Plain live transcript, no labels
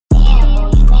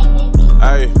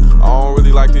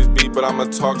like this beat, but I'ma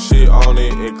talk shit on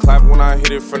it. It clap when I hit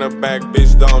it from the back,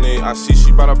 bitch, don't it? I see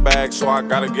she bout a bag, so I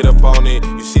gotta get up on it.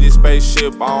 You see this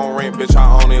spaceship, I don't rent, bitch,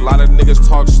 I own it. Lot of niggas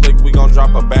talk slick, we gon'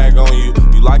 drop a bag on you.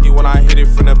 You like it when I hit it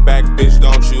from the back, bitch,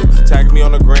 don't you? Tag me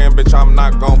on the gram, bitch, I'm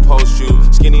not gon' post you.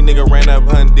 Skinny nigga ran up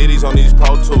hunting ditties on these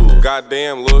Pro Tools.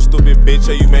 Goddamn, little stupid bitch,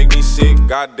 yeah, you make me sick.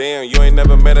 Goddamn, you ain't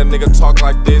never met a nigga talk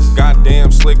like this.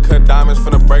 Goddamn, slick cut diamonds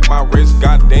finna break my wrist.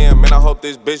 Goddamn, man, I hope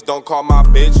this bitch don't call my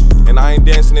bitch. And I ain't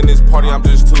dancing in this party, I'm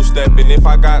just two-stepping. If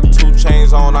I got 2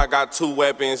 chains on, I got 2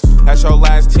 weapons. That's your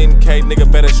last 10K,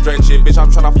 nigga, better stretch it. Bitch, I'm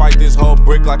tryna fight this whole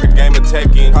brick like a game of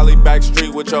Tekken. Holly back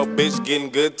street with your bitch getting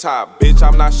good top. Bitch,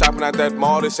 I'm not shopping at that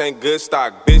mall, this ain't good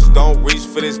stock. Bitch, don't reach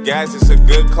for this gas, it's a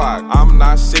good clock. I'm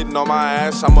not sitting on my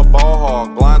ass, I'm a ball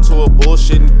hog. Blind to a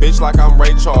bullshitting bitch like I'm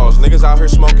Ray Charles. Niggas out here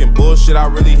smoking bullshit, I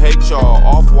really hate y'all.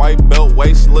 Off-white belt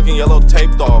waist, looking yellow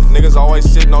taped off. Niggas always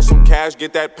sitting on some cash,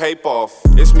 get that pape off.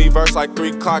 It's me verse like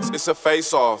 3 clocks, it's a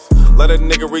face-off. Let a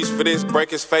nigga reach for this,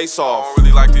 break his face off. I don't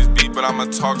really like this beat, but I'ma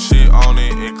talk shit on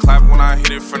it. It clap when I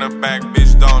hit it from the back,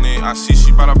 bitch, don't it? I see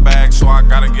she bout a bag, so I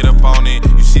gotta get up on it.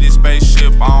 You see this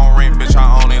spaceship, I don't rent, bitch,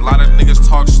 I own it. Lot of niggas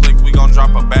talk slick, we gon'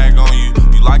 drop a bag on you.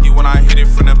 You like it when I hit it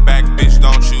from the back, bitch,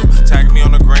 don't you? Tag me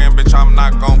on the gram, bitch, I'm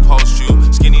not gon' post you.